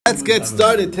Let's get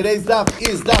started. Today's daf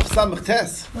is daf Samach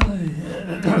Tes.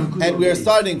 And we are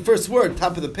starting, first word,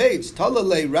 top of the page. Tala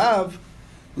le Rav,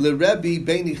 le Rebbe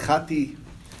Beini Chati.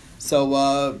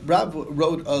 So Rav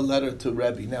wrote a letter to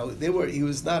Rebbe. Now, he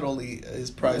was not only his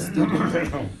prize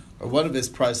student, or one of his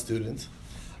prize students,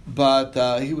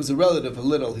 but he was a relative,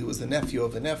 he was a nephew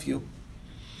of a nephew.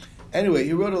 Anyway,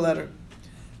 he wrote a letter.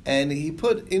 And he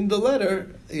put in the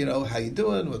letter, how you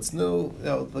doing, what's new,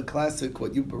 the classic,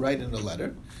 what you write in a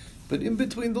letter. But in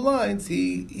between the lines,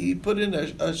 he put in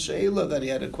a sheila that he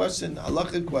had a question, a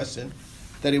halachic question,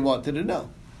 that he wanted to know.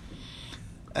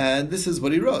 And this is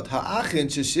what he wrote. Ha'achin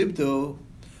sheshibdu,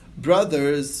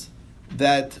 brothers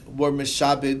that were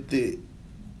meshabed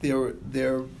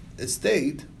their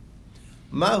estate,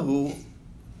 mahu,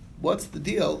 what's the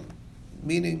deal?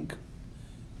 Meaning,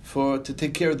 to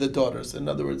take care of the daughters. In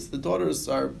other words, the daughters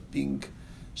are being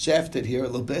shafted here a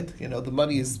little bit. The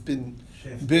money has been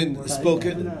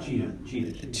spoken,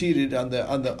 cheated on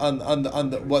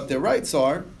the what their rights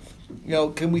are.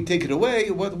 Can we take it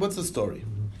away? What's the story?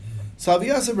 So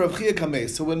Aviyasa Rav Chia Kameh.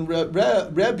 So when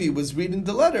Rebbe was reading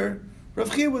the letter,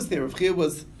 Rav Chia was there. Rav Chia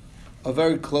was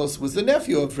was the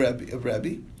nephew of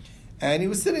Rebbe, and he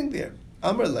was sitting there.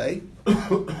 Amar lei.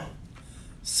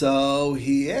 So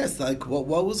he asked,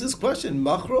 what was his question?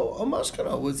 Machro or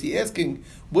mashkano? Was he asking,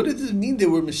 what did it mean they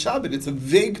were mishabed? It's a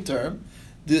vague term.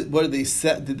 Did they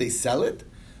sell it?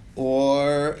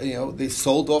 Or, they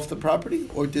sold off the property?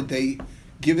 Or did they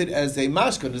give it as a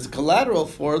mashkan, as a collateral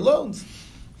for loans?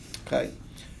 Okay.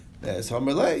 So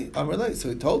Amarlei. So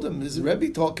he told him, this is Rebbe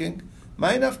talking,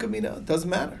 Ma'inaf kamina, doesn't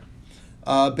matter.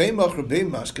 Bein machro, bein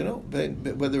mashkano,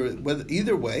 whether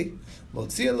either way,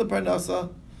 motzian leparnasa,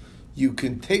 you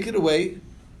can take it away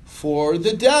for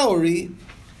the dowry,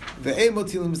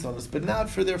 but not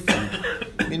for their food.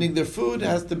 Meaning their food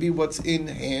has to be what's in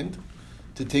hand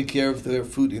to take care of their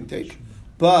food intake.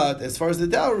 But as far as the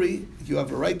dowry, you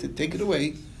have a right to take it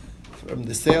away from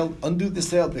the sale, undo the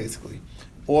sale basically,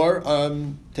 or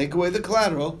take away the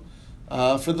collateral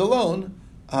for the loan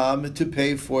to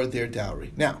pay for their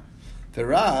dowry. Now, the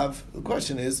Rav, the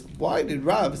question is, why did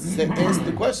Rav ask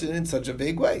the question in such a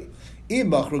vague way?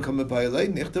 Why?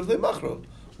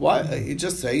 You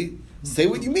just say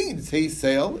what you mean. Say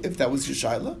sale, if that was your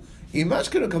shaila.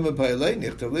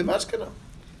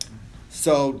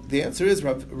 So the answer is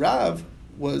Rav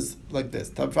was like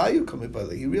this.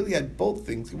 He really had both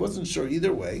things. He wasn't sure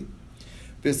either way.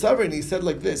 And he said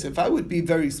like this, if I would be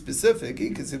very specific,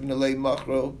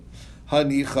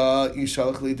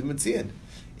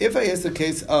 if I ask a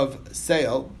case of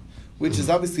sale, which is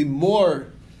obviously more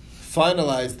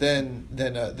finalized than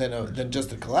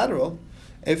just a collateral,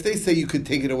 if they say you could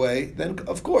take it away, then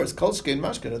of course, kol shkein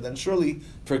mashkana, then surely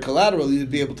for collateral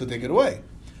you'd be able to take it away.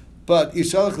 But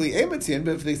if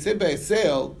they say by a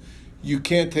sale you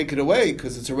can't take it away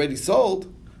because it's already sold,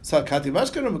 then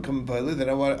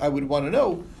I would want to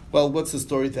know, well, what's the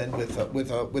story then with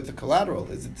the collateral?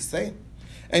 Is it the same?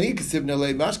 And if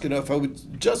I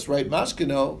would just write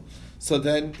mashkano, so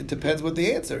then it depends what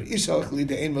they answer. If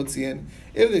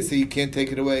they say you can't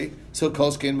take it away, so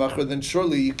kol shkein machar, then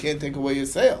surely you can't take away a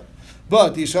sale.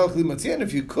 But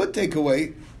if you could take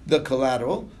away the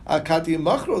collateral, then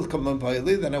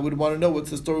I would want to know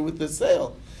what's the story with the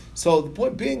sale. So the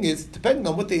point being is, depending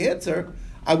on what they answer,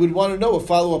 I would want to know a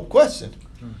follow-up question.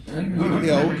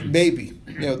 Maybe,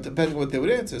 depending on what they would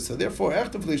answer. So therefore,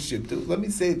 let me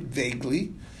say it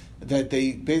vaguely, that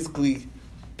they basically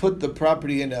put the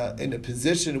property in a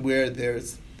position where they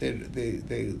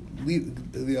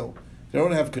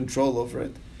don't have control over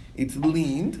it. It's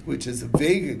leaned, which is a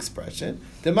vague expression.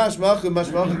 The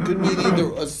mashmalcha could mean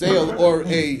either a sale or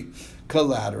a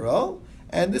collateral.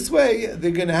 And this way,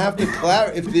 they're going to have to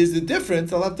clarify. If there's a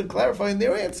difference, they'll have to clarify in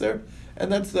their answer.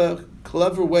 And that's the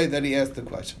clever way that he asked the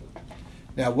question.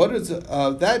 Now,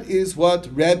 that is what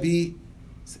Rebbe's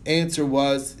answer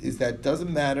was, is that it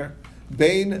doesn't matter.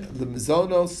 Bain the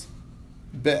mizonos,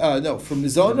 for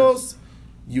mizonos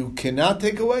you cannot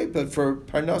take away, but for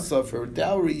parnasa, for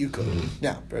dowry, you could.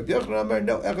 Now, Rabbi Yochanan Amar,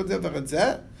 no, ein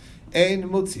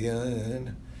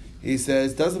mutzian. He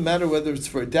says, doesn't matter whether it's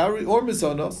for dowry or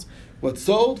mizonos. What's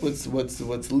sold, what's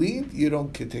leaned, you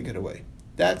don't take it away.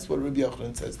 That's what Rabbi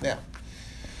Yochanan says. Now,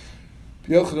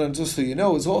 Rabbi Yochanan, just so you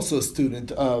know, is also a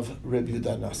student of Rabbi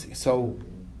Yehuda Nasi. So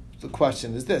the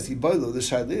question is this: the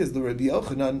shaila is the Rabbi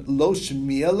Yochanan lo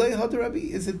shmiya lehad Rabbi.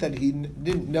 Is it that he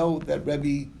didn't know that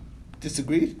Rabbi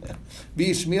disagreed?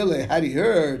 V'yishmiya, had he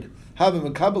heard Havim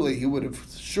Makabale, he would have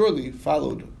surely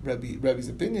followed Rabbi's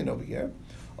opinion over here.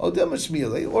 Odem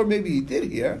shmiya, or maybe he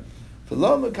did hear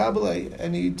V'lo Makabale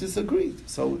and he disagreed.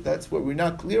 So that's what we're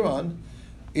not clear on.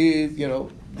 Is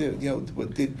did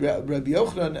Rabbi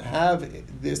Yochanan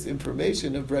have this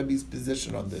information of Rebbe's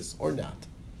position on this or not?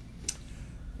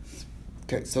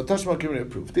 Okay, so Tashma Kimri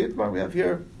approved. The Itmar we have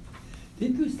here.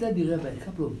 Didn't you study, Rabbi, a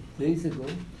couple of days ago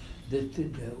that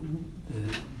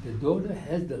the daughter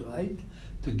has the right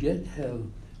to get her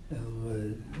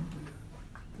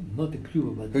not the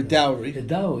cure, but her dowry. The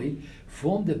dowry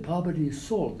from the property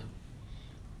sold.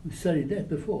 We studied that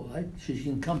before, right? She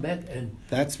can come back and...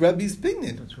 That's Rebbe's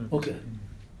opinion. That's right. Okay.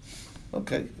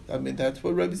 Okay, I mean, that's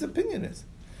what Rebbe's opinion is.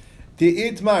 The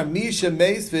Itmar, Misha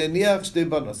Meis ve'eniach shtei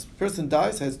banos. Person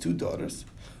dies, has 2 daughters,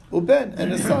 uben,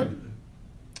 and a son.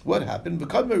 What happened?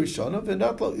 V'kad merishona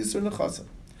ve'natlo isur nechasa.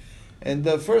 And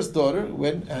the first daughter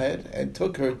went ahead and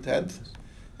took her 10th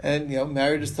and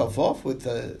married herself off with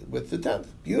the 10th.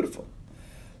 Beautiful.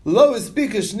 Lo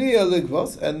ispika shniya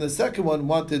ligvos, and the second one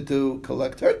wanted to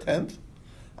collect her 10th.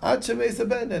 Ad shemeis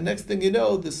ben, and next thing you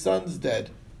know, the son's dead.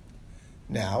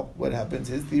 Now, what happens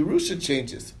is the Yerusha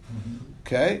changes.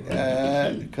 Okay?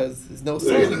 Because there's no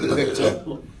son in the picture.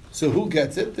 So who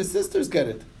gets it? The sisters get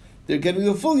it. They're getting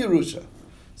the full Yerusha.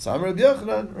 So Rabbi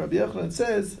Yochanan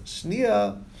says,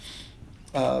 Shniya,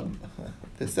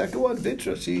 the second one,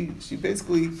 Vitra, she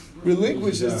basically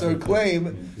relinquishes her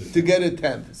claim to get a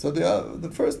 10th. So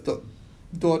the first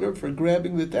daughter, for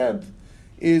grabbing the 10th,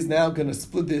 is now going to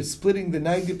split. They're splitting the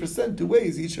 90% 2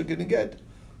 ways. Each are going to get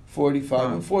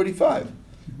 45 and 45,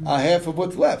 half of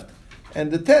what's left. And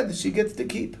the 10th she gets to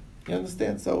keep. You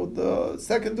understand? So the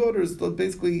second daughter is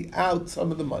basically out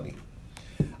some of the money.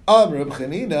 Reb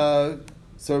Chanina,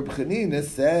 so Reb Chanina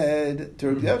said to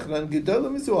Reb Yochanan,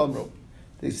 Gedolim Mizu Amro.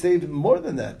 They saved more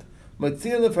than that. Which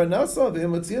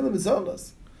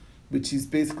he's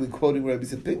basically quoting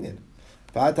Rebbe's opinion.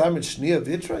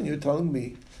 And you're telling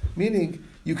me, meaning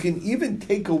you can even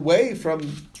take away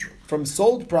from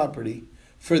sold property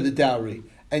for the dowry,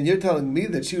 and you're telling me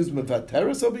that she was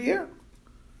mevateres over here?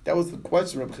 That was the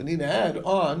question Reb Chanina had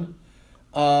on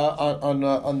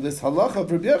this halacha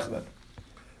of Reb Yochanan.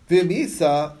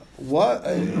 V'misa, what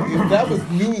if that was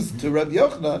news to Reb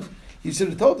Yochanan? He should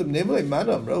have told him, Nemle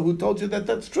Manamra, who told you that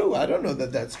that's true? I don't know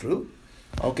that that's true.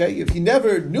 Okay, if he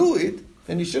never knew it,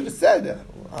 then he should have said,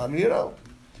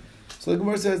 So the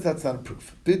Gemara says that's not a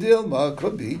proof. Bidil ma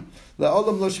could be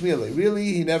la'olam lo shmiele.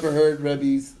 Really, he never heard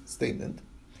Rebbe's statement,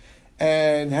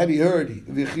 and had he heard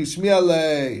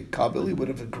v'chishmiele kabel, he would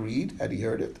have agreed. Had he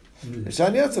heard it,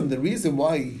 the reason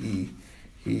why he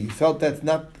felt that's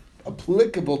not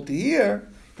applicable to here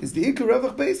is the ikar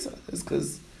revach beisa. Is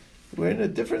because we're in a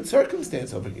different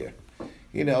circumstance over here.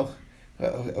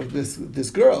 This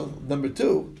girl, number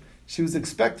 2, she was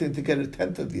expecting to get a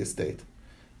 10th of the estate.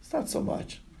 It's not so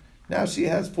much. Now she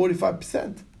has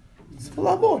 45%. It's a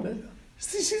lot more.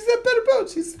 She's a better boat.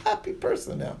 She's a happy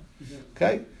person now.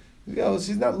 Okay?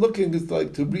 She's not looking to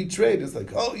retrade. It's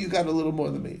like, oh, you got a little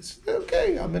more than me. She's like,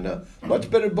 okay, I'm in a much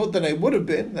better boat than I would have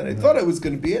been, than I thought I was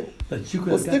going to be in. But she could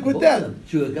we'll stick with that.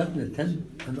 She would have gotten a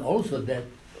 10, and also that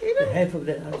half of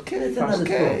that. Okay, that's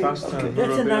another story.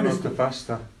 That's another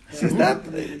story. She's not.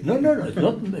 No, it's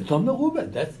not. It's not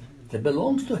Meruba. That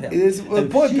belongs to her. It is, the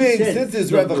point being, since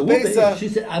it's Revach Beisa, she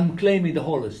said, "I'm claiming the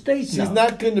whole estate." She's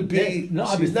not going to be.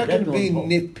 She's not going to be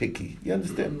nitpicky. You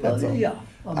understand? That's all. Yeah.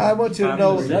 I want you to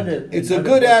know it's a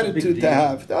good attitude to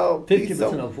have. No,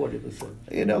 50% or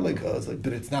 40%.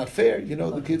 But it's not fair.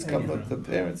 The kids come up to the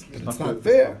parents, but it's not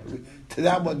fair. To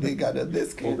that one, they got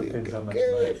this kid.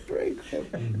 Break.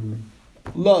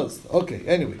 Laws. Okay.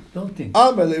 Anyway. Don't think.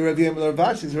 Amarle Raviyam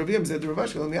Ravashi. Raviyam said to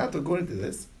Ravashi, "Lamiato, according to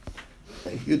this,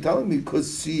 you're telling me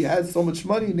because she has so much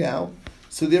money now,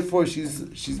 so therefore she's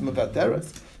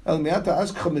mevateres." What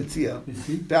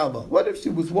if she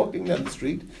was walking down the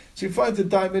street, she finds a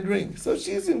diamond ring, so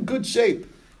she's in good shape.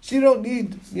 She don't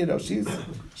need,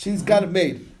 she's got it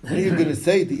made. What are you going to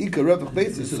say? The Ika Revach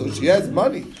basis, so she has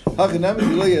money.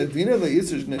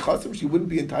 She wouldn't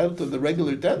be entitled to the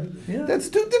regular 10th. Yeah. That's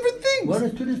 2 different things. One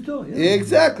is to the store. Yeah.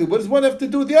 Exactly. What does one have to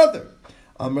do with the other?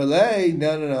 Amarle,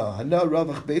 no. Hana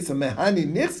Revach Beisa mehani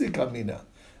nixi kamina.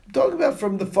 I'm talking about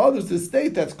from the father's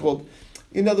estate. That's called.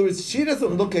 In other words, she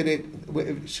doesn't look at it.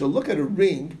 She'll look at a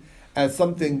ring as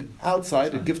something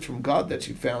outside, a gift from God that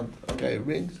she found. Okay, a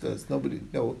ring. There's no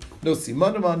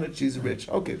simanim on it. She's rich.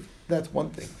 Okay, that's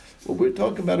one thing. What we're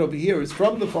talking about over here is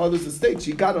from the father's estate.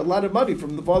 She got a lot of money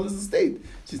from the father's estate.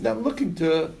 She's not looking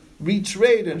to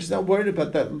retrade, and she's not worried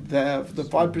about that. The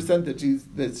 5% that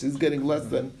she's getting less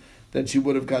than she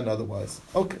would have gotten otherwise.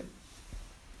 Okay.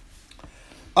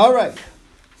 All right.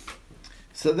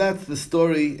 So that's the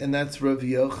story, and that's Rav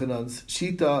Yochanan's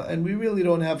Shita, and we really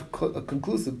don't have a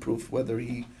conclusive proof whether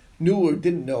he knew or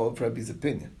didn't know of Rabbi's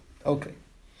opinion. Okay.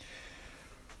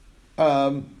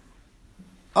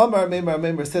 Amar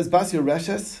Meimar says, Basya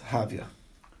Reshes Havya.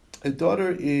 A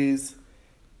daughter is,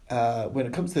 when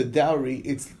it comes to dowry,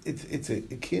 it's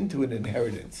akin to an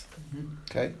inheritance.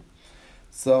 Okay?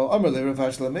 So, Amar Le Rav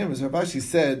Ashi Meimar, Rav Ashi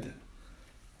said,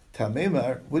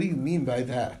 Tamemar, what do you mean by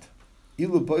that?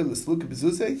 When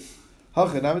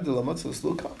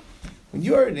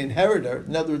you are an inheritor,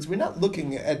 in other words, we're not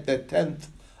looking at that tenth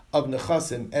of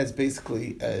Nechasim as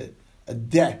basically a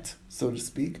debt, so to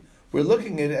speak. We're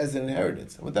looking at it as an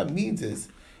inheritance. And what that means is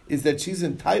that she's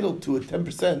entitled to a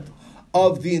 10%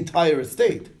 of the entire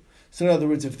estate. So in other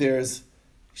words, if there's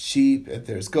sheep, if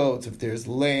there's goats, if there's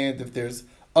land, if there's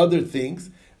other things,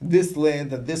 this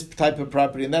land and this type of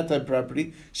property and that type of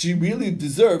property, she really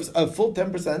deserves a full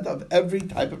 10% of every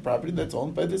type of property that's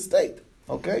owned by the state.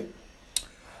 Okay?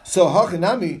 So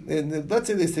Hachanami, and let's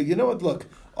say they say, you know what, look,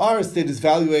 our estate is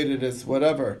valuated as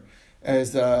whatever,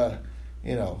 as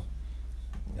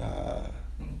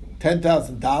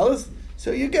 $10,000.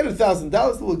 So you get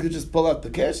 $1,000. We'll just pull out the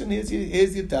cash and here's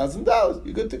your $1,000.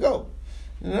 You're good to go.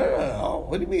 No.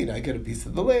 What do you mean? I get a piece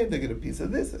of the land. I get a piece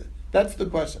of this. That's the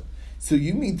question. So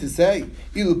you mean to say,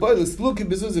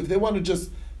 if they want to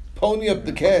just pony up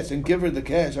the cash and give her the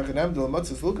cash,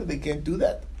 they can't do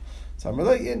that. So I'm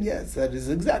like, yes, that is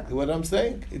exactly what I'm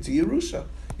saying. It's a Yerusha.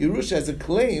 Yerusha has a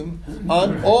claim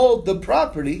on all the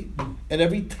property and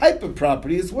every type of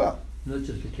property as well. Not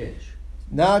just the cash.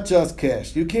 Not just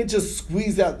cash. You can't just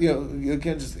squeeze out, you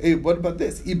can't just, hey, what about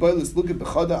this? What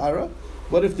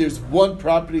if there's one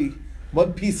property,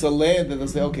 one piece of land, and they'll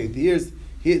say, okay, this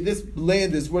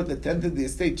land is worth a tenth of the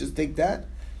estate, just take that?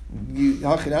 If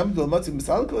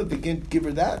they can't give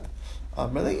her that?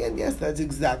 Yes, that's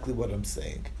exactly what I'm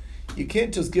saying. You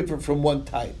can't just give her from one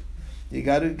type. You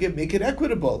got to make it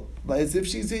equitable, as if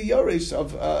she's a yoresh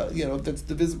of, that's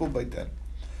divisible by 10.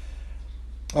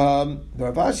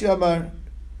 Rav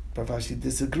Ashi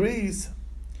disagrees.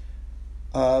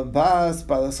 Bas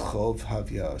balas chov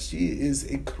havya. She is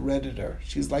a creditor.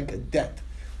 She's like a debt.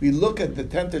 We look at the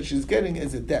tenth that she's getting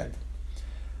as a debt.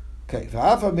 Okay,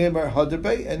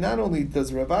 and not only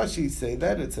does Rav Ashi say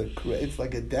that it's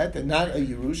like a debt and not a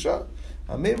Yerusha,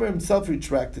 Meimar himself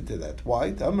retracted to that. Why?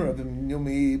 Rabbi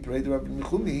Menyumi,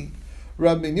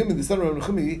 the son of Rabbi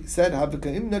Menyumi, said,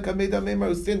 Meimar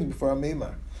was standing before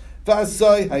Meimar. A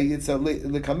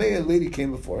lady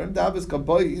came before him.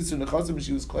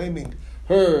 She was claiming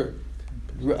her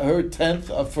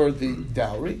tenth for the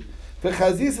dowry.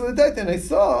 And I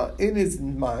saw in his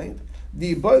mind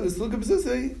the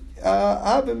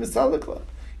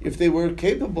if they were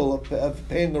capable of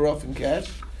paying her off in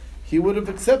cash, he would have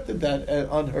accepted that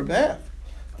on her behalf.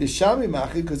 The Shami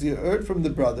Machi, because he heard from the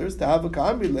brothers,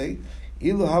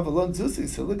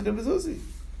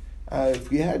 if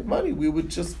we had money, we would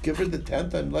just give her the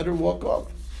tenth and let her walk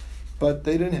off. But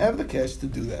they didn't have the cash to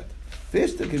do that.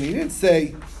 And he didn't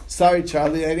say, sorry,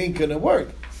 Charlie, it ain't going to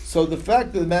work. So the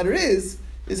fact of the matter is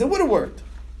it would have worked.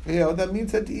 That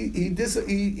means that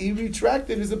he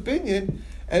retracted his opinion,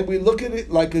 and we look at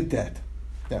it like a debt.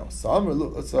 Now, he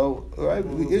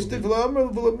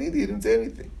didn't say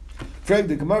anything. So,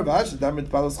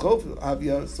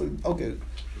 okay,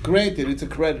 granted, it's a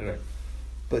creditor.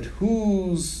 But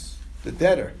who's the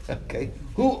debtor? Okay,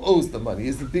 who owes the money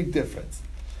is the big difference.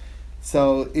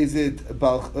 So is it is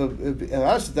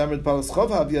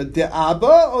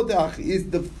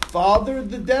the father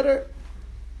the debtor,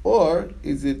 or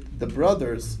is it the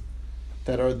brothers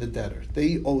that are the debtor?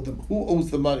 They owe them. Who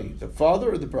owes the money? The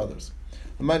father or the brothers?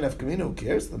 Who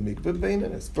cares?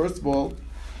 First of all,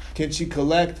 can she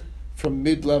collect from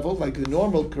mid-level like the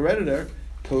normal creditor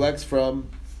collects from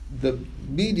the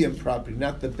medium property,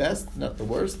 not the best, not the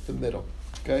worst, the middle.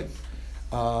 Okay,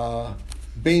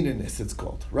 Baininess it's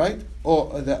called, right?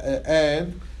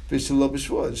 And Vishalo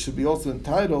B'Shvua, it should be also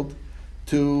entitled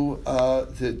to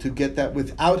get that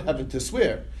without having to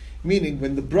swear. Meaning,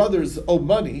 when the brothers owe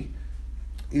money,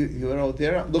 they're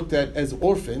not looked at as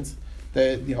orphans.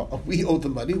 That we owe the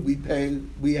money,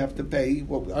 we have to pay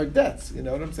our debts. You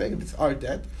know what I'm saying? If it's our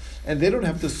debt, and they don't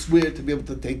have to swear to be able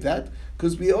to take that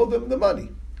because we owe them the money.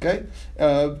 Okay,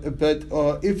 but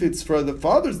if it's for the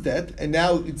father's debt and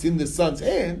now it's in the son's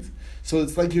hands, so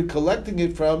it's like you're collecting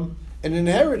it from an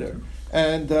inheritor,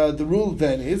 and the rule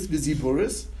then is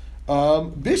viziburis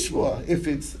bishvua. If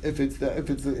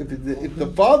the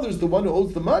father's the one who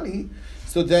owes the money,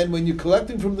 so then when you're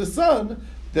collecting from the son,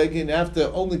 they're going to have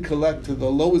to only collect to the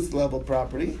lowest level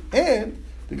property, and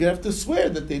they're going to have to swear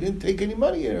that they didn't take any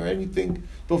money or anything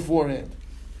beforehand.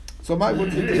 So my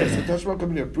word to this, so Tashma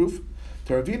coming here proof.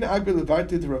 Ravina Agri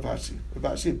Levarti to Rav Ashi.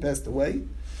 Rav Ashi had passed away.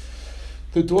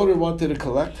 The daughter wanted to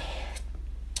collect.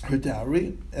 her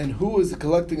dowry. And who was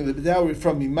collecting the dowry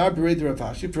from Mimar Bered Rav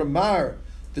Ashi? From Mar,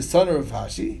 the son of Rav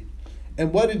Ashi.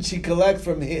 And what did she collect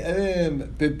from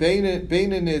him? He took the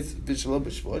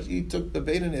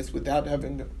Beinanis without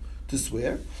having to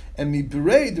swear. And mi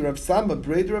Bered Rav Sama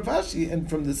Bered Rav Ashi, and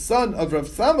from the son of Rav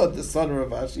Sama, the son of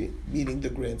Rav Ashi, meaning the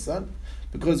grandson,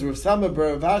 because Rav Sama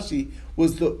Bar Rav Ashi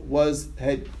was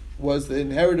the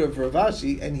inheritor of Rav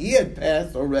Ashi, and he had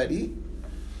passed already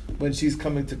when she's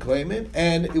coming to claim it,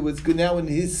 and it was now in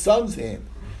his son's hand.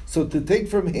 So to take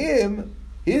from him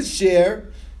his share,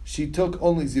 she took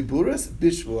only ziburas,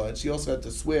 bishvua, and she also had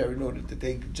to swear in order to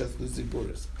take just the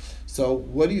ziburas. So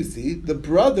what do you see? The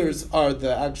brothers are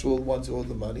the actual ones who hold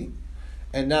the money,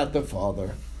 and not the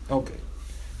father. Okay.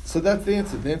 So that's the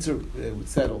answer. The answer was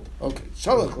settled. Okay.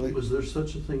 Shalach. Was there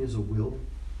such a thing as a will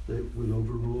that would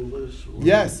overrule this?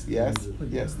 Yes.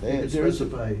 There is.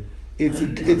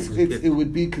 It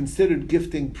would be considered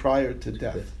gifting prior to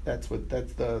death. That's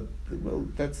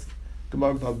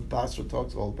Gemara Basra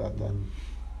talks all about that.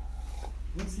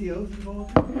 What's the oath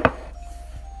involved?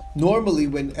 Normally,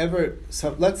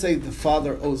 let's say the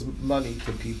father owes money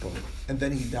to people, and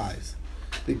then he dies,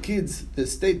 the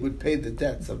state would pay the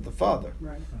debts of the father.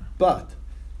 Right. But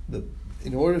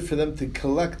in order for them to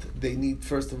collect, they need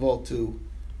first of all to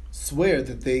swear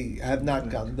that they have not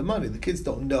gotten the money. The kids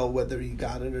don't know whether he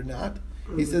got it or not.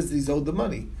 He says he's owed the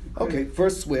money. Okay,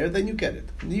 first swear, then you get it.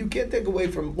 You can't take away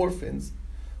from orphans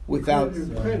without.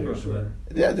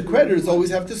 The creditors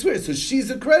always have to swear. So she's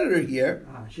a creditor here.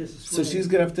 So she's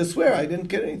going to have to swear. I didn't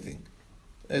get anything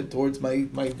towards towards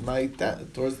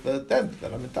the tenth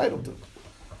that I'm entitled to.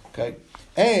 Okay,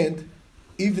 and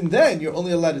even then, you're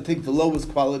only allowed to take the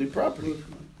lowest quality property.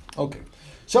 Okay.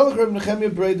 Shalach Rav Nechemia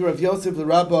Bered Rav Yosef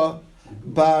l'Rabba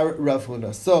bar Rav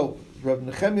Huna. So Rav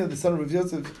Nechemia, the son of Rav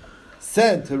Yosef,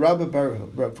 sent to Rabba bar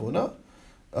Rav Huna,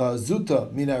 Zuta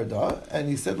Minarda, and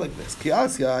he said like this: Ki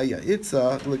asya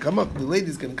itza, the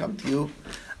lady's going to come to you.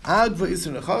 Ad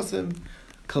v'isur nechasim,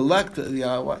 collect.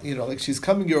 Like she's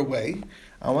coming your way.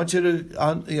 I want you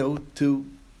to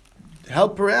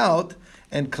help her out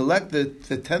and collect the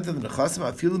tenth of the nechasim.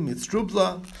 Afilu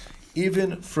mitzrubla,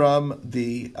 even from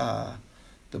the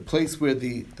place where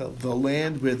the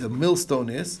land where the millstone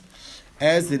is,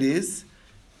 as it is,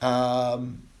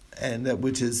 and that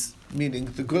which is meaning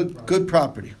the good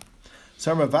property.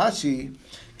 So Rav Ashi,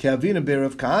 Ke'avina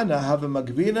be'Rav Kahana have a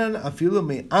magvinan afilu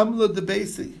me'amla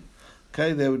debesi.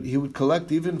 Okay, he would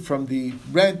collect even from the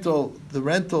rental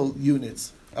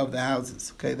units of the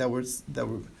houses. Okay, that were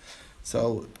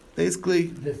so basically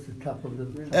that's the top of the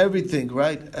everything,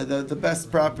 right? The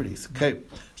best properties. Okay,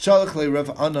 Shalach le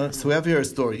Rav Anan. So we have here a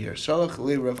story here. Shalach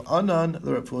le Rav Anan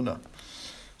le Rav Huna.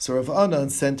 So Rav Anan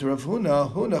sent to Rav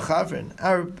Huna Chavrin,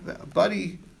 our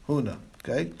buddy Huna.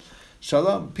 Okay,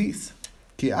 Shalom, peace.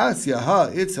 Ki asya ha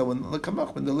itza when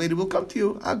the lady will come to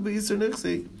you. Agbe yisur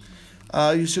nixi.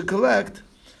 You should collect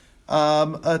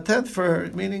a tenth for her,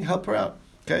 meaning help her out.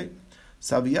 Okay.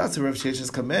 Saviyas Rav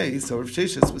Sheshes Kamei. So Rav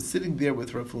Sheshes was sitting there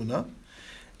with Rav Huna,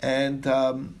 and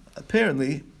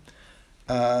apparently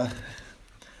Rav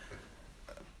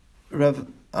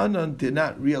Anan did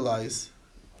not realize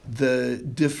the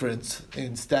difference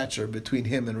in stature between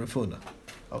him and Rav Huna.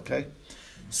 Okay,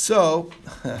 so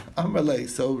Amarle.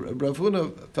 So Rav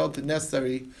Huna felt it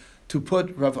necessary to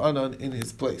put Rav Anan in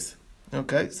his place.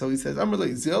 Okay, so he says,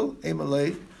 Amarle Zil,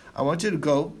 Amalei, I want you to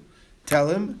go, tell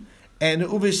him, and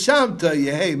Uvishamta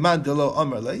Yehei Mandalo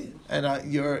Amarle, and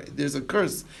there's a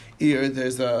curse here,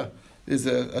 there's a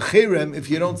cherem if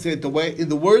you don't say it in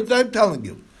the words I'm telling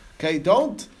you. Okay,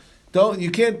 don't, you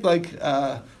can't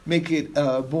make it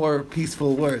more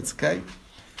peaceful words, okay?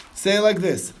 Say it like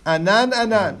this, Anan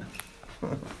Anan.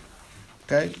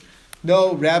 Okay?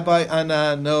 No Rabbi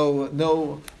Anan,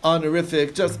 no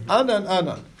honorific, just Anan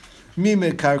Anan.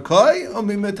 Mime karkoi or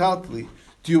mime tatli?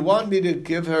 Do you want me to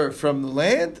give her from the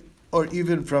land or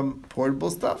even from portable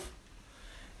stuff?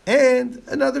 And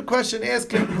another question, ask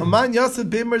him, Aman Yasad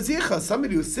be marzicha,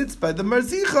 somebody who sits by the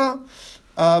marzicha,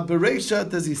 bereisha,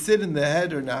 does he sit in the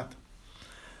head or not?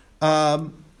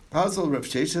 Also, Rav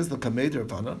Sheshes, the Kamed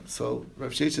Rav Anan. So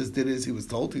Rav Sheshes did as he was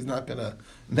told. He's not going to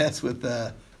mess with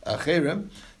the cherem.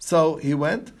 So he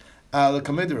went, the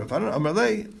Kamed Rav Anan,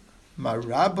 Amarlei,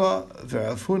 Maraba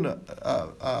Verafuna.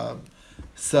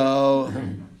 So,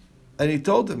 and he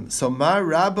told him, so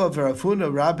Maraba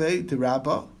Verafuna Rabbe de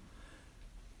Rabba.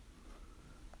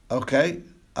 Okay,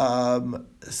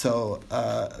 so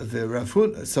the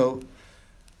Rafuna, so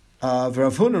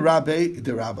Verafuna Rabbe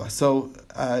de Rabba. So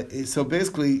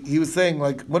basically, he was saying,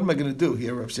 like, what am I going to do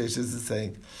here? Rav Sheshes is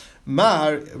saying,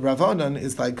 Mar Ravanan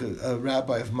is like a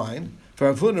rabbi of mine.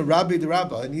 For Avuna, Rabbi the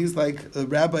Rabbi, and he's like a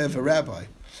rabbi of a rabbi.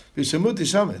 V'shamut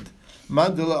Shamit,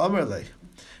 Mandala Amarle.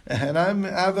 And I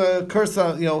have a curse,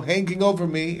 hanging over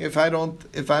me if I don't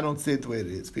say it the way it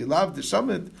is. V'lav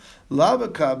Shamit,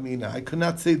 Lavaka Mina. I could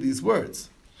not say these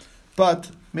words. But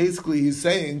basically, he's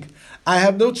saying, I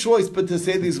have no choice but to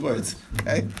say these words.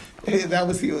 Okay? That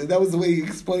was the way he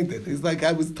explained it. He's like,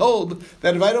 I was told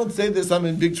that if I don't say this, I'm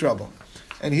in big trouble.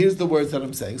 And here's the words that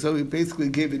I'm saying. So he basically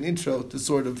gave an intro to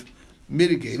sort of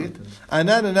mitigate it.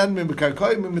 Oman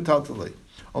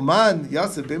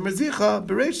Yasef b'merzicha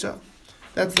b'reisha.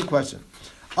 That's the question.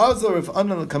 Azor if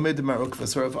Anan kamed Marukva.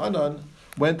 So if Anan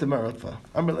went to Marukva,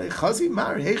 Amalei Chazi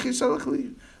Mar Heichi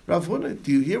Shalachli. Rav Huna,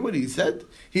 do you hear what he said?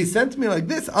 He sent me like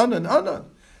this, Anan.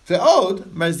 Ve'od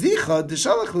marzicha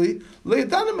d'shalachli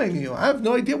le'yadana me'niyu. I have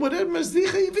no idea what a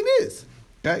marzicha even is.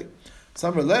 Okay,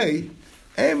 Samarlei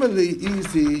Emily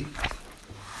easy.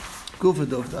 So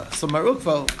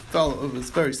Marukva fellow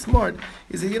was very smart.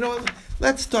 He said,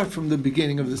 let's start from the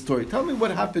beginning of the story. Tell me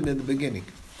what happened in the beginning.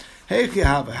 Hey,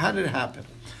 how did it happen?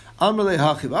 I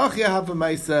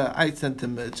sent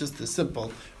him just a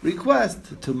simple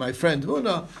request to my friend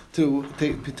Huna to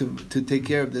take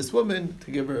care of this woman,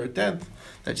 to give her a tenth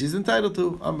that she's entitled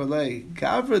to.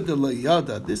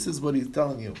 This is what he's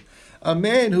telling you. A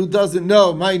man who doesn't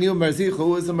know my new marzicha,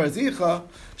 who is a marzicha,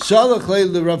 shalach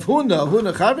le Rav Huna,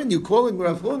 Huna Chaven, you calling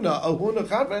Rav Huna a Huna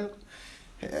Chaven?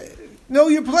 Know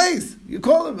your place. You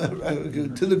call him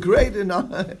to the great and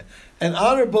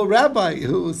honorable rabbi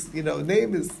whose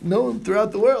name is known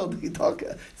throughout the world.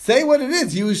 Say what it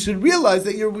is. You should realize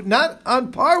that you're not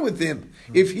on par with him.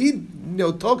 If he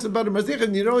talks about a marzicha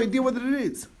and you have no idea what it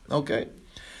is. Okay.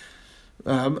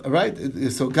 Right,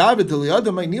 so Gavid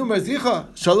Eliada, my new marzicha,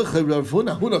 Shalach Rav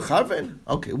Huna Charven.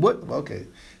 Okay, what? Okay,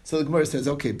 so the Gemara says,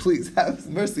 okay, please have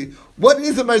mercy. What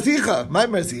is a marzicha? My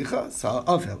marzicha, so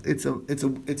Avel. It's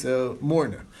a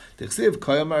mourner. T'chsiv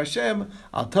Koyamar Hashem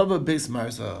Al Tava Beis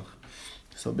Marzach.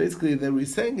 So basically, what we're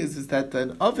saying is that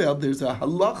an Avel, there's a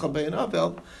halacha by an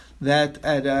Avel that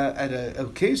at an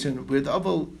occasion where the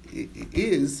Avel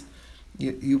is,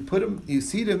 you put him, you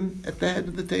seat him at the head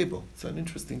of the table. It's an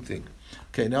interesting thing.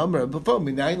 Okay, now where's the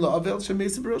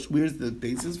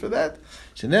basis for that?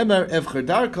 Shenemar evcher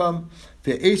darkam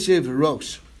ve'eshev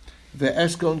rosh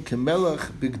ve'eshkon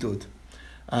kemelach bigdud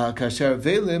kasher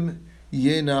velim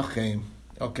yenachem.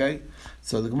 Okay,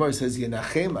 so the Gemara says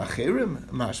yenachem acherim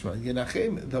mashma.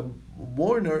 Yenachem, the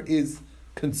mourner, is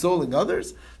consoling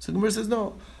others. So the Gemara says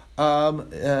no.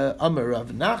 Amar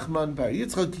Rav Nachman bar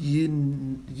Yitzchak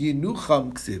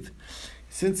yinucham ksiv.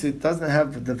 Since it doesn't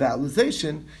have the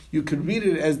vowelization, you could read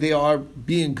it as they are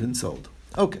being consoled.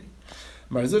 Okay.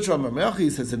 Marzutra Marmechi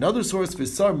says another source,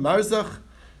 Visar Marzach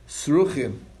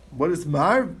Sruchim. What is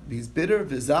Mar? He's bitter.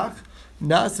 Vizach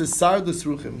Nas is Sar the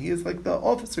Sruchim. He is like the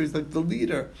officer, he's like the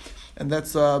leader. And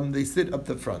that's, they sit up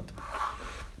the front.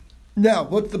 Now,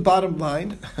 what's the bottom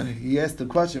line? He asked the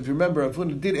question. If you remember,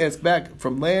 Avuna did ask back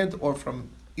from land or from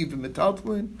even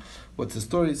metaltalin. What's the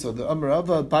story? So the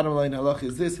Amarava bottom line halach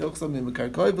is this: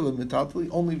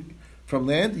 only from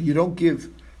land. You don't give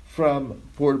from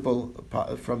portable,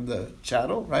 from the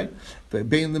chattel, right?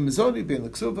 Bein lemizoni, bein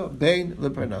leksuva, bein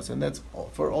leparnas, and that's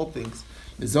for all things.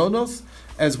 Mizonos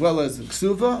as well as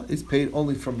ksuva is paid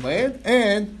only from land,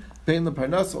 and bein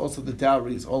leparnas, also the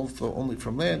dowry is also only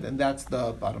from land, and that's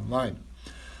the bottom line.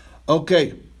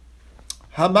 Okay,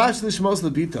 hamash lishmos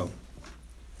lebito.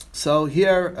 So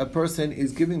here a person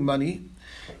is giving money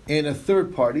in a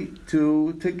third party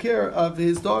to take care of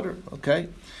his daughter. Okay,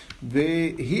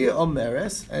 he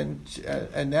omeres, and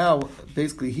now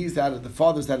basically the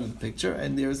father's out of the picture,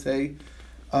 and there's a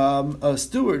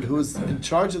steward who is in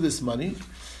charge of this money,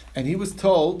 and he was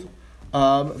told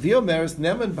v'omeres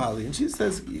neman bali, and she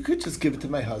says you could just give it to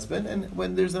my husband, and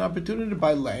when there's an opportunity to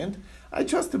buy land, I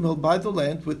trust him; he'll buy the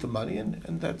land with the money,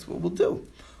 and that's what we'll do.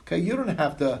 Okay, you don't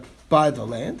have to buy the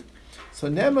land. So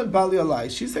Neman Bali Alai,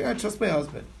 she's saying, I trust my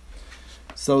husband.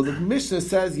 So the Mishnah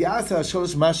says, Yasa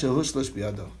Sholish Masha Hushlish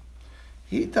Biado.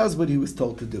 He does what he was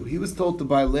told to do. He was told to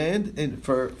buy land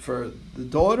for the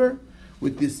daughter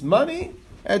with this money.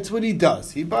 That's what he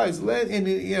does. He buys land, and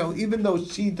even though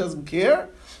she doesn't care,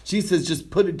 she says, just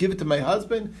give it to my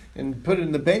husband and put it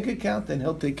in the bank account, and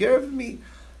he'll take care of me.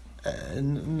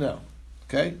 No,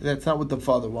 okay, that's not what the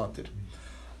father wanted.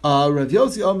 Rav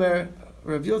Yossi Omer,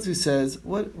 Rav Yossi says,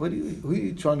 who are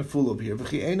you trying to fool over here?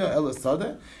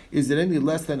 Is it any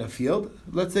less than a field?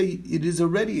 Let's say it is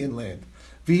already in land.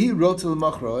 And she wants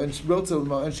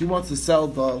to sell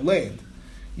the land.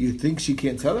 You think she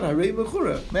can't sell it?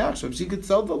 She could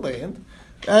sell the land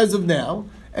as of now,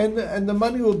 and the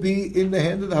money will be in the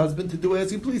hand of the husband to do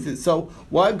as he pleases. So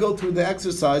why go through the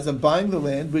exercise of buying the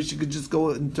land, which she could just go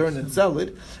in turn and sell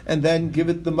it, and then give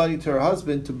it the money to her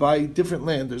husband to buy different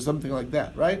land or something like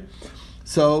that, right?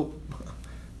 So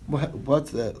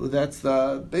what's that? That's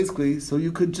basically, so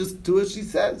you could just do as she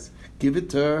says, give it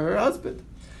to her husband,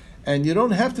 and you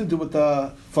don't have to do what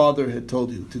the father had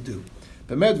told you to do.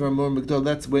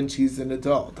 That's when she's an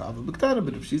adult.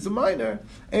 But if she's a minor,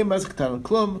 a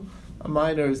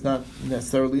minor is not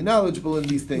necessarily knowledgeable in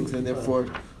these things, and therefore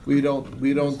we don't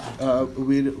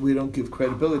give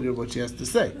credibility to what she has to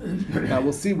say. Now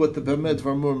we'll see what the Bemed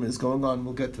Varmurm is going on.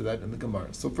 We'll get to that in the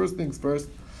Gemara. So first things first.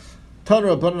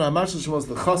 Tanra Banan Amashal Shemos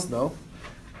Lechasno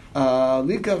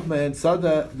Likav Man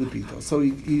Sada Lebito. So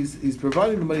he's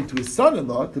providing the money to his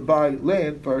son-in-law to buy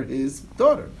land for his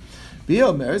daughter.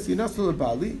 Biel Meres Yinasul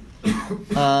Bali.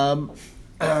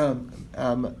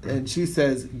 And she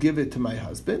says, give it to my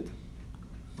husband.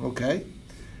 Okay.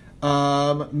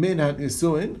 Minhat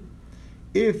Nisuin.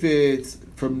 If it's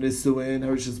from Nisuin,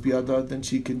 Harishas Biada, then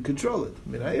she can control it.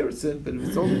 Minhat Erisin, but if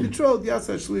it's only controlled,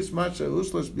 Yasa Shlish Masha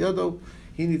Ushlish Biado,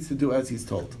 he needs to do as he's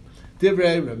told.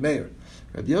 Divrei Rameir.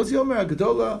 Rabbi Yossi Omer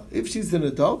Agadola, if she's an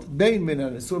adult, Bein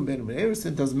Minhat Nisuin, Bein Minhat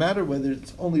Erisin, doesn't matter whether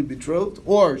it's only betrothed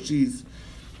or she's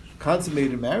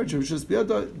consummated marriage, Harishas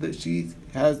Biada, that she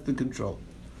has the control.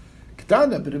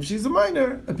 But if she's a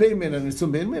minor, it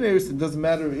doesn't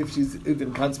matter if she's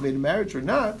even consummated marriage or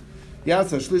not. He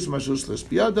needs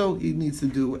to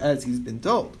do as he's been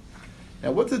told.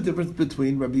 Now, what's the difference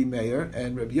between Rabbi Meir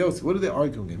and Rabbi Yossi? What are they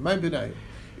arguing in? If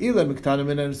they were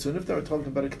talking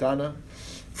about a ketana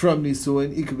from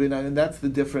Nisuin, and that's the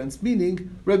difference. Meaning,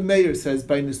 Rabbi Meir says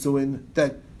by Nisuin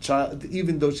that child,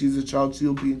 even though she's a child,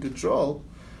 she'll be in control.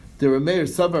 The Rameir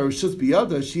Savar Rishus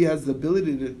Biyada, she has the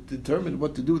ability to determine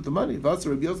what to do with the money. Vasa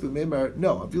Rabbi Yosef Meimar,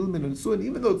 no, even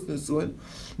though it's Nisuin,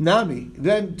 Nami,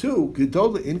 then too,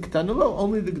 Gedola in Ketana lo,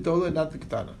 only the Gedola, not the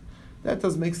Ketana. That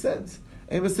doesn't make sense.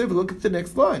 And look at the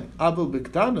next line. Abel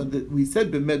Bektana, that we said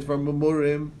Bemed from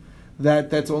Memorim,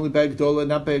 that's only by Gedola,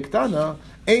 not by Ketana.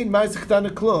 Ein Mais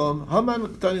Ketana Klum, Haman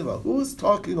Ketani lo. Who is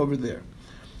talking over there?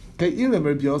 Okay, Ilim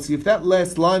Rabbi Yossi, if that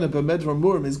last line of Bemed from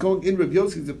Memorim is going in Rabbi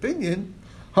Yossi's opinion,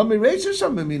 we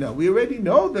already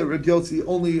know that Rabbi Yossi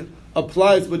only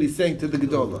applies what he's saying to the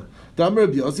Gedola.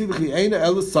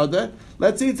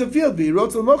 Let's say it's a field,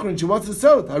 and she wants to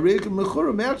sell it.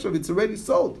 It's already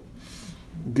sold.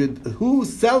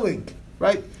 Who's selling?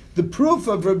 Right? The proof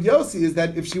of Rabbi Yossi is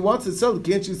that if she wants to sell it,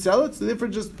 can't she sell it? So therefore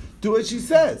just do what she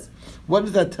says. What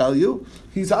does that tell you?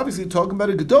 He's obviously talking about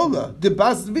a Gedola, the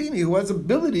Basvini, who has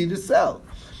ability to sell.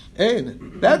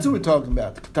 And that's what we're talking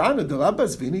about. Katana, the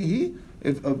Basvini,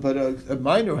 but a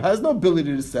minor has no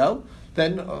ability to sell,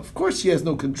 then of course she has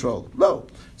no control. No.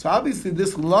 So obviously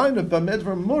this line of Bamed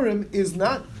Murim is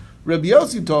not Rabbi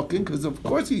Yossi talking, because of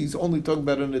course he's only talking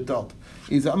about an adult.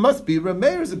 It must be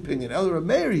Rameir's opinion. El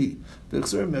Rameiri,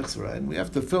 and we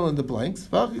have to fill in the blanks.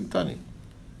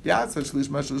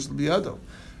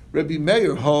 Rabbi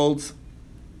Meir holds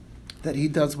that he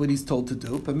does what he's told to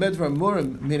do. Bamed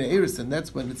Murim mina erisin,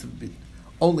 that's when it's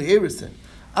only erisin.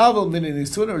 Aval minin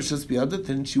isuna or just biyada,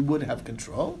 then she would have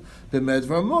control. Bemed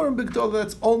Murim b'gdola,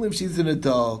 that's only if she's an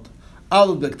adult.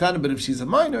 Aval b'ktana, but if she's a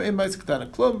minor, emais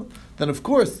ktana klum, then of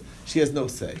course she has no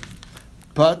say.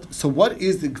 But so what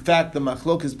is the fact the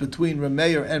machlokas between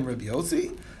Rameir and Rabbi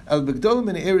Yossi? El b'gdola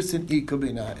min erisin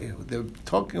ikabina. They're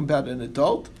talking about an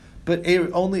adult, but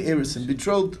only erisin,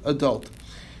 betrothed adult.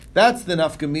 That's the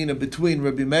nafkamina between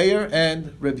Rabbi Meir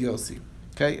and Rabbi Yossi.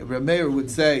 Okay, Rabbi Meir would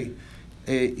say,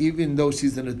 even though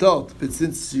she's an adult, but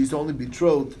since she's only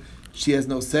betrothed, she has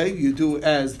no say. You do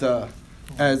as the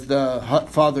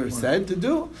father said to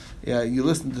do. Yeah, you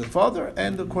listen to the father,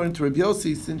 and according to Rabbi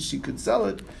Yossi, since she could sell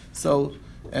it, so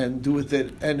and do with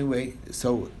it anyway,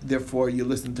 so therefore you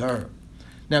listen to her.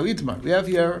 Now Itmar, we have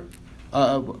here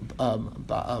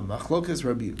Machlokas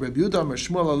Rabbi Yehuda Amar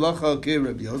Shmuel halacha ke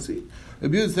Rabbi Yossi.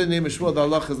 Rabbi Yehuda said the name of Shmuel, the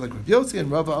halacha is like Rabbi Yossi,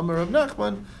 and Rava Amar Rav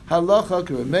Nachman halacha ke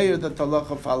Rabbi Meir, that the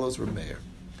halacha follows Rabbi Meir.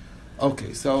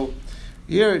 Okay, so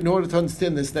here, in order to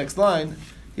understand this next line,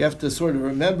 you have to sort of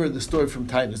remember the story from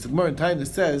Tainus. The Gemara in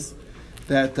Tainus says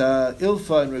that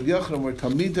Ilfa and Rabbi Yochanan were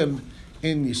talmidim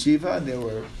in yeshiva, and they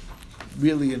were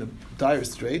really in dire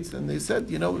straits, and they said,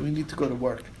 we need to go to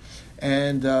work.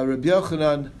 And Rabbi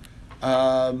Yochanan,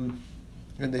 and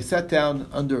they sat down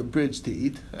under a bridge to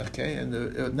eat, okay,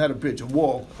 and not a bridge, a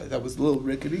wall that was a little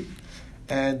rickety,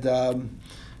 and Rabbi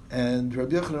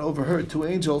Yochanan overheard two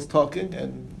angels talking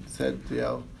and said,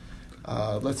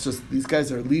 these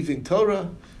guys are leaving Torah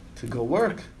to go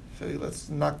work, so let's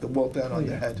knock the wall down on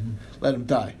their head, let them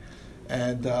die.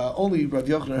 And only Rav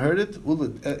Yochanan heard it.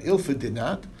 Ilfa did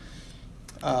not.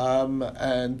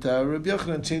 And Rav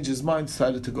Yochanan changed his mind,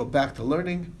 decided to go back to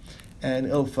learning, and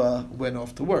Ilfa went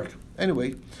off to work.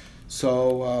 Anyway,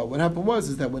 so what happened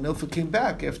is that when Ilfa came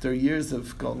back after years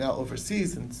of going out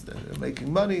overseas and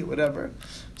making money, whatever,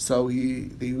 so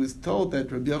he was told that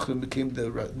Rabbi Yochanan became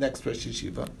the next Rosh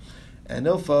Yeshiva, and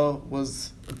Ilfa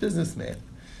was a businessman.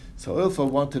 So Ilfa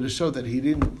wanted to show that he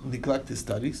didn't neglect his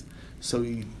studies, so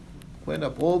he went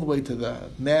up all the way to the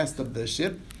mast of the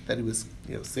ship that he was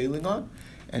sailing on,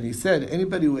 and he said,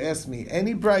 anybody who asks me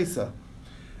any brisa,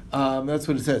 that's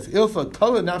what it says. Ilfa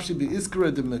tala nafshi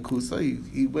be'iskara de mekusa.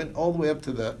 He went all the way up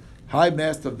to the high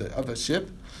mast of a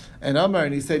ship, and Amar,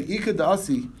 and he said, Ika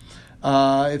da'asi,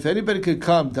 if anybody could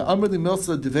come, the Amr li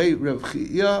milsa devei Rav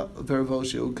Chia v'Rav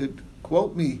Oshia, who could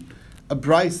quote me a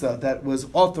brisa that was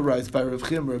authorized by Rav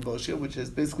Chia and Rav Oshia, which is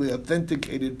basically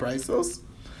authenticated brisos.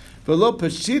 V'lo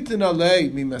pashitin alei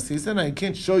mimasis, and I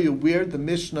can't show you where the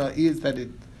Mishnah is that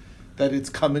it's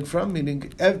coming from,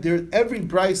 meaning every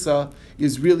brisa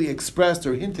is really expressed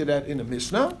or hinted at in a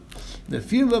Mishnah.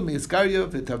 Nefila mi'iskarya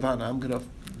v'tavana. I'm going to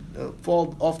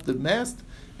fall off the mast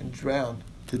and drown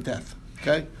to death.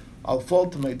 Okay? I'll fall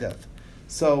to my death.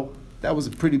 So that was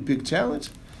a pretty big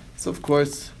challenge. So of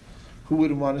course, who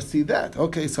wouldn't want to see that?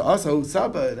 Okay, so Asa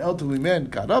Usaba, an elderly man,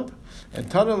 got up and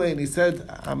Tanale, and he said,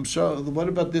 I'm sure, what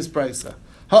about this brisa?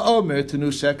 Ha'omer tenu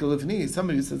shekel of knee.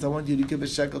 Somebody says, I want you to give a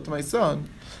shekel to my son,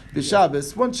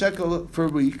 b'Shabbos, 1 shekel for a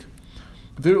week.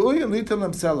 V'ru'uyim litam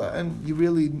lamsela. And you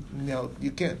really,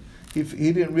 you can't. If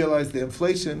he didn't realize the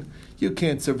inflation, you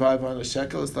can't survive on a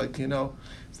shekel. It's like,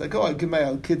 it's like, I give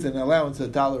my kids an allowance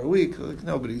 $1 a week. Like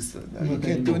nobody's, you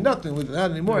can't do nothing with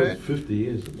that anymore. It was 50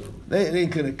 years ago. They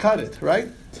ain't going to cut it, right?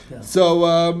 Yeah.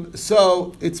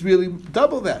 So it's really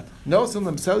double that. No, some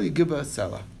lamsela, you give a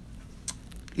sela.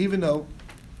 Even though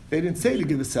they didn't say to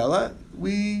give a sela,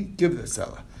 we give the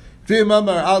sela. If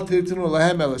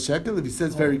he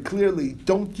says very clearly,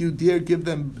 don't you dare give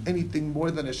them anything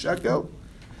more than a shekel,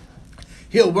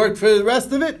 he'll work for the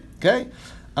rest of it. Okay?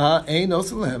 Then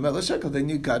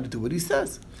you got to do what he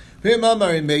says. If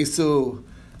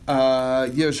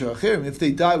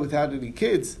they die without any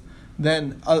kids,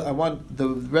 then I want the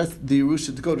rest, the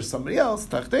Yerusha, to go to somebody else.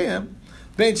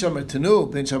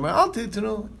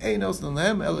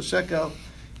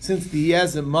 Since he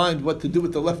has in mind what to do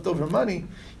with the leftover money,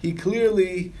 he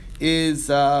clearly is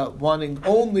wanting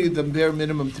only the bare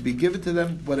minimum to be given to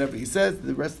them, whatever he says.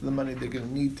 The rest of the money they're going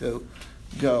to need to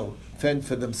go fend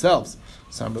for themselves.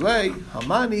 Samrele,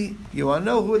 Hamani, you want to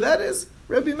know who that is?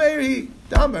 Rabbi Meir,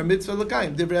 Damar, Mitzvah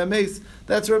L'Kayim, Divrei HaMeis.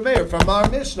 That's Rabbi Meir from our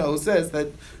Mishnah, who says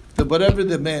that whatever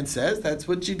the man says, that's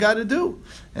what you got to do.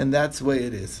 And that's the way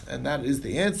it is. And that is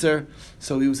the answer.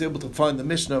 So he was able to find the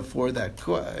Mishnah for that,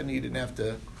 and he didn't have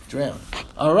to drown.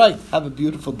 All right, have a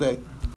beautiful day.